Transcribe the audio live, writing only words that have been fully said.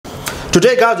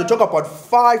Today guys, we talk about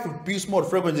 5 beast mode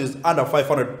fragrances under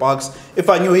 500 bucks. If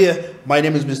you're new here, my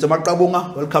name is Mr.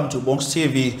 Maqabunga. Welcome to Bonks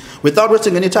TV. Without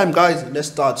wasting any time guys, let's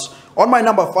start. On my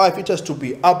number 5, it has to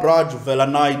be R500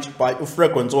 Night by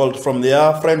Fragrance World from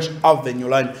their French Avenue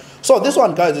line. So this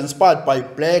one guys is inspired by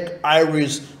Black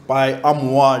Iris by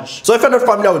Amouage. So if you're not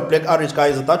familiar with Black Iris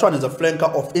guys, that one is a flanker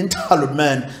of Interlude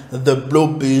Man, the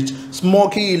Blue Beach.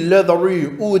 Smoky, leathery,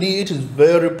 woody, it is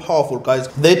very powerful guys.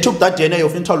 They took that DNA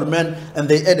of Interlude Man and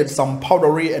they added some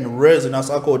powdery and resinous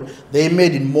accord. They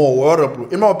made it more wearable.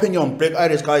 In my opinion, Black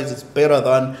Iris guys is better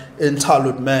than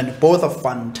Interlude Man. Both are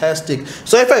fantastic.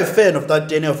 So if you're a fan of that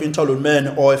DNA of Interlude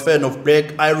Man or a fan of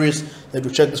Black Iris, then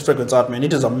you check this fragrance out, man.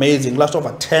 It is amazing. Lasts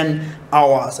over 10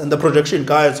 hours. And the projection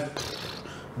guys,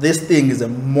 this thing is a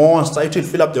monster. It will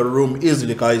fill up the room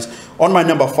easily guys. On my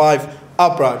number 5,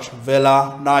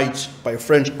 R500 Night by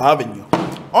French Avenue.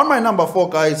 On my number 4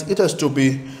 guys, it has to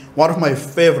be one of my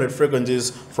favorite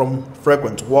fragrances from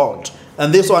Fragrance World.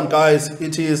 And this one guys,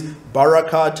 it is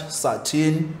Barakat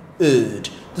Satin Oud.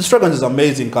 This fragrance is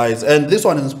amazing guys. And this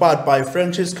one is inspired by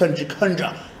Francis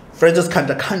Kanja. It is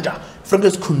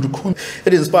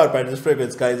inspired by this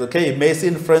fragrance guys. Okay,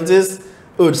 Mason Francis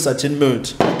Oud Satin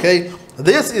Mood. Okay,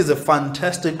 this is a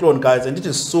fantastic clone guys, and it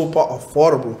is super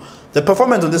affordable. The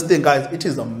performance on this thing guys, it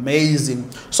is amazing.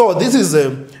 So this is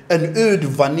an oud,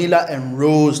 vanilla and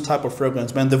rose type of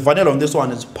fragrance, man. The vanilla on this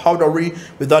one is powdery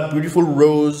with that beautiful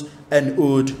rose and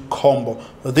oud combo.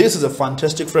 This is a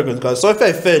fantastic fragrance guys. So if you're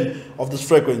a fan of this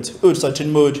fragrance, Oud Satin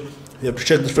Mood, you have to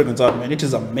check this fragrance out, man. It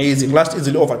is amazing. Lasts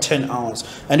easily over 10 hours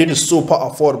and it is super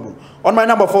affordable. On my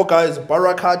number 4 guys,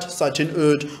 Barakat Satin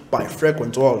Oud by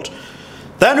Fragrance World.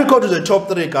 Then we go to the top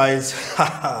 3 guys.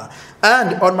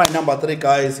 And on my number 3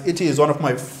 guys, it is one of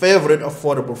my favorite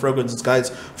affordable fragrances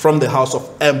guys from the house of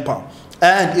Empire,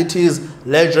 and it is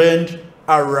Legend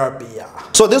Arabia.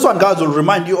 So this one guys will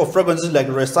remind you of fragrances like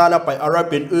Resala by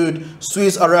Arabian Oud,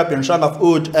 Swiss Arabian Shangaf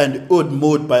Oud, and Oud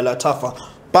Mood by Latafa.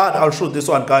 But I'll shoot this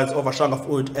one guys over Shangaf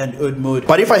Oud and Oud Mood.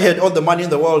 But if I had all the money in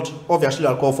the world, obviously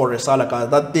I'll go for Resala guys.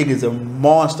 That thing is a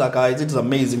monster guys. It is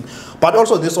amazing. But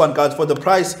also this one guys, for the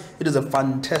price, it is a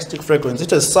fantastic fragrance.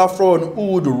 It has saffron,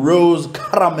 oud, rose,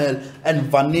 caramel and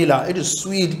vanilla. It is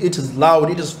sweet, it is loud,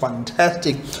 it is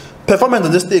fantastic. Performance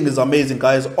on this thing is amazing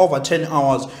guys. Over 10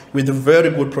 hours with a very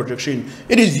good projection.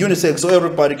 It is unisex, so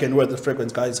everybody can wear this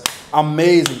fragrance guys.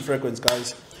 Amazing fragrance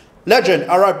guys. Legend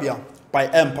Arabia by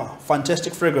Empire.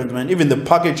 Fantastic fragrance, man. Even the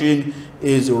packaging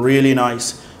is really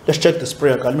nice. Let's check the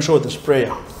sprayer. Let me show you the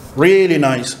sprayer. Really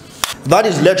nice. That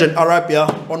is Legend Arabia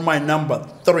on my number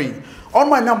 3. On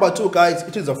my number 2 guys,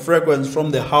 it is a fragrance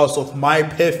from the house of My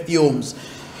Perfumes.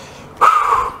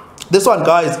 This one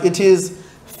guys, it is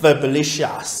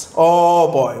Fabulous. Oh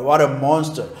boy, what a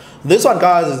monster. This one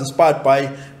guys is inspired by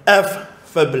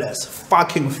Fabulous.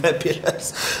 Fucking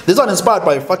fabulous. This one is inspired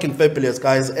by fucking Fabulous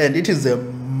guys, and it is a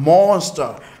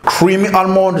monster. Creamy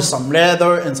almond, some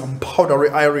leather and some powdery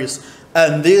iris,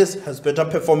 and this has better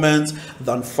performance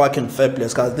than fucking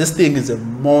Fabulous guys. This thing is a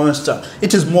monster.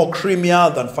 It is more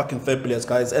creamier than fucking Fabulous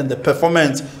guys, and the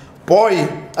performance, boy,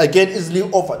 I get easily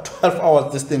over 12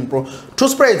 hours this thing, bro. 2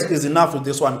 sprays is enough with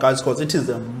this one guys, because it is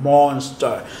a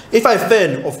monster. If I'm a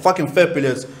fan of fucking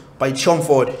Fabulous by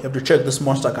Chomford, you have to check this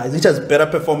monster guys. It has better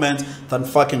performance than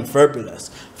fucking Fabulous.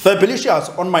 Fabulous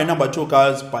on my number 2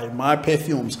 guys by My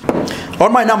Perfumes.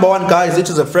 On my number 1 guys, it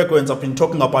is a fragrance I've been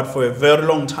talking about for a very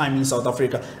long time in South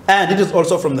Africa, and it is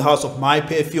also from the house of My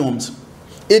Perfumes.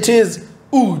 It is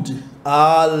Oud.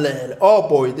 Oh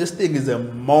boy, this thing is a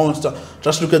monster.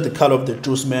 Just look at the color of the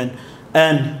juice, man,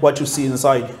 and what you see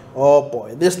inside. Oh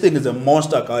boy, this thing is a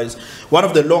monster guys. One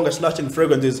of the longest lasting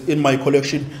fragrances in my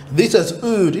collection. This is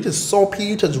oud. It is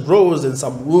soapy, it has rose and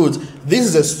some woods. This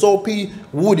is a soapy,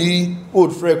 woody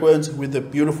oud fragrance with a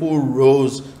beautiful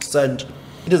rose scent.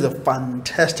 It is a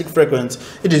fantastic fragrance.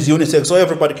 It is unisex, so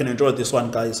everybody can enjoy this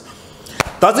one guys.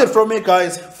 That's it from me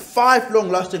guys. 5 long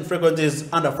lasting fragrances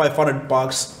under 500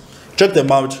 bucks. Check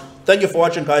them out. Thank you for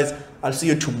watching guys. I'll see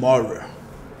you tomorrow.